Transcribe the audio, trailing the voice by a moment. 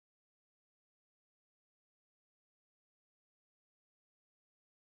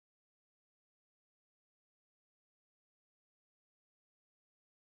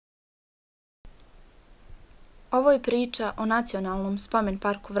Ovo je priča o nacionalnom spomen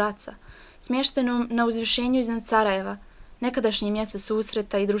parku Vraca, smještenom na uzvišenju iznad Sarajeva, nekadašnje mjesto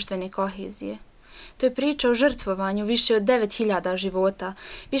susreta i društvene kohezije. To je priča o žrtvovanju više od 9000 života,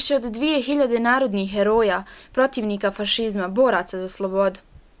 više od 2000 narodnih heroja, protivnika fašizma, boraca za slobodu.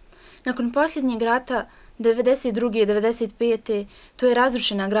 Nakon posljednjeg rata, 1992. i 1995. to je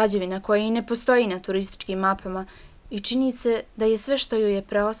razrušena građevina koja i ne postoji na turističkim mapama i čini se da je sve što joj je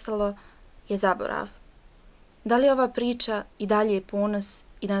preostalo je zaborav. Da li ova priča i dalje je ponos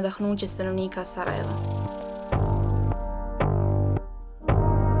i nadahnuće stanovnika Sarajeva?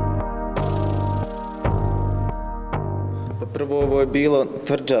 Prvo ovo je bilo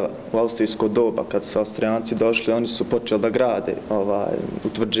tvrđava u austrijsko doba. Kad su Austrijanci došli, oni su počeli da grade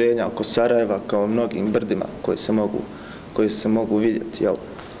utvrđenja oko Sarajeva kao mnogim brdima koji se mogu vidjeti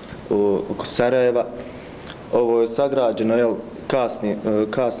oko Sarajeva. Ovo je sagrađeno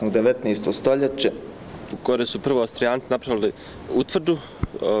kasno u 19. stoljeće. U kojoj su prvo Austrijanci napravili utvrdu,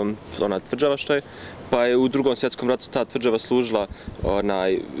 ona tvrđava što je, pa je u Drugom svjetskom ratu ta tvrđava služila,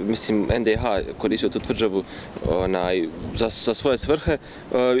 NDH koristio tu tvrđavu za svoje svrhe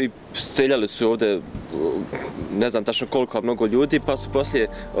i streljali su ovdje, ne znam tačno koliko, a mnogo ljudi, pa su poslije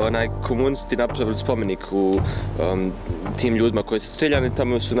komunisti napravili spomenik u tim ljudima koji su streljani,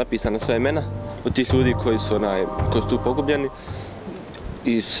 tamo su napisana sva imena od tih ljudi koji su tu pogubljeni.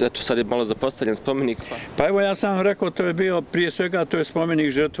 I eto, sad je malo zapostavljen spomenik. Pa evo, ja sam rekao, to je bio, prije svega, to je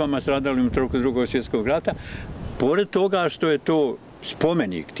spomenik žrtvama stradalim u toku Drugog svjetskog rata. Pored toga što je to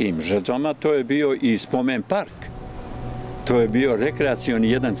spomenik tim žrtvama, to je bio i spomen park. To je bio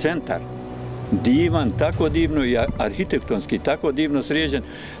rekreacioni jedan centar. Divan, tako divno i arhitektonski tako divno sređen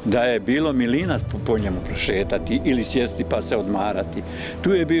da je bilo milina po njemu prošetati ili sjesti pa se odmarati.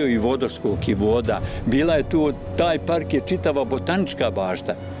 Tu je bio i vodoskok i voda. Bila je tu, taj park je čitava botanička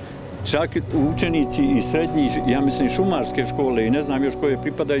bašta. Čak učenici iz srednjih, ja mislim šumarske škole i ne znam još koje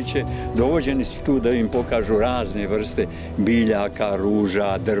pripadajuće, dovođeni su tu da im pokažu razne vrste biljaka,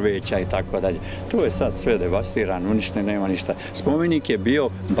 ruža, drveća i tako dalje. To je sad sve devastirano, uništeno, nema ništa. Spomenik je bio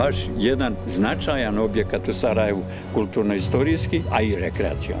baš jedan značajan objekat u Sarajevu, kulturno-istorijski, a i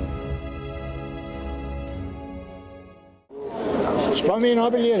rekreacijalni. Spomen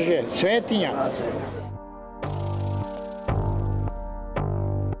obilježje, svetinja.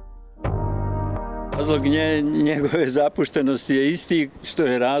 Razlog njegove zapuštenosti je isti što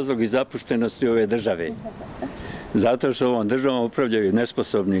je razlog i zapuštenosti ove države. Zato što ovom državom upravljaju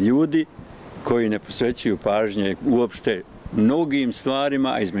nesposobni ljudi koji ne posvećuju pažnje uopšte mnogim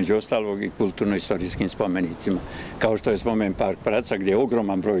stvarima, a između ostalog i kulturno-istorijskim spomenicima. Kao što je spomen park Vraca gdje je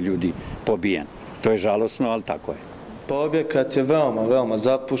ogroman broj ljudi pobijen. To je žalosno, ali tako je. Pa objekat je veoma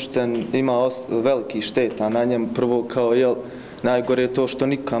zapušten, ima veliki šteta na njemu. Prvo kao najgore je to što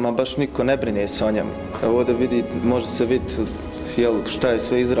baš niko ne brine se o njemu. Evo ovdje može se vidjeti šta je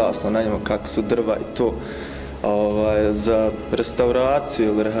sve izraslo na njemu, kakve su drva i to. Za restauraciju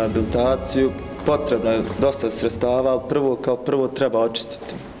ili rehabilitaciju potrebno je dosta sredstava, ali prvo treba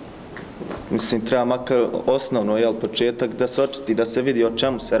očistiti. Mislim, treba makar osnovno početak da se očisti, da se vidi o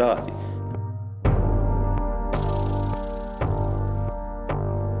čemu se radi.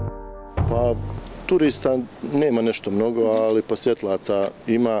 Pa, turista nema nešto mnogo, ali posjetlaca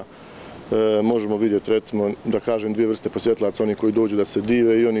ima. Možemo vidjeti, recimo, da kažem, dvije vrste posjetlaca, oni koji dođu da se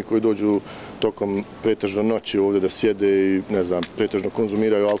dive i oni koji dođu tokom pretežno noći ovdje da sjede i, ne znam, pretežno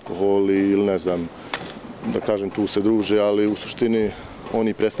konzumiraju alkohol ili, ne znam, da kažem, tu se druže, ali u suštini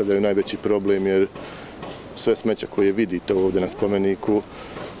oni predstavljaju najveći problem jer sve smeća koje vidite ovdje na spomeniku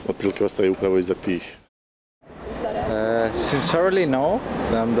otprilike ostaje upravo iza tih. Sincerely, no,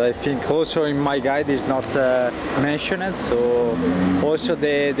 and I think also in my guide is not mentioned. So also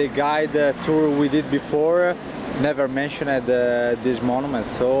the guide tour we did before never mentioned this monument.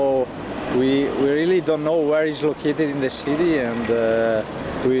 So we really don't know where it's located in the city, and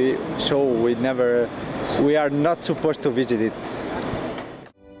we are not supposed to visit it.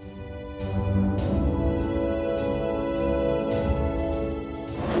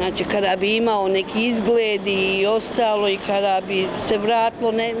 Znači, kada bi imao neki izgled i ostalo i kada bi se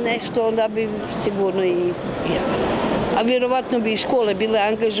vratilo nešto, onda bi sigurno a vjerovatno bi i škole bile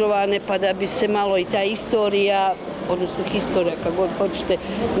angažovane pa da bi se malo i ta istorija, odnosno historija, kako god hoćete,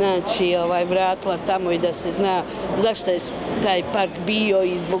 znači, vratila tamo i da se zna zašto je taj park bio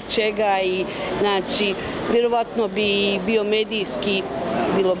i zbog čega i, znači, vjerovatno bi bio medijski,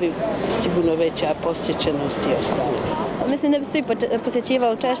 bilo bi sigurno veća posjećenost i ostalo. Mislim da bi svi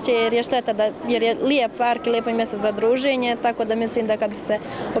posjećivali češće jer je šteta jer je lijep park i lijepo mjesto za druženje, tako da mislim da kad bi se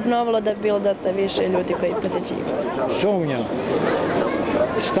obnovilo da bi bilo dosta više ljudi koji posjećivaju. Sumnjam.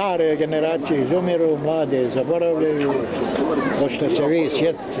 stare generacije izumiru, mlade zaboravljaju. Hoćete se vi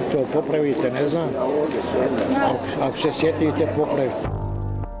sjetiti, to popravite, ne znam. Ako se sjetite, popravite.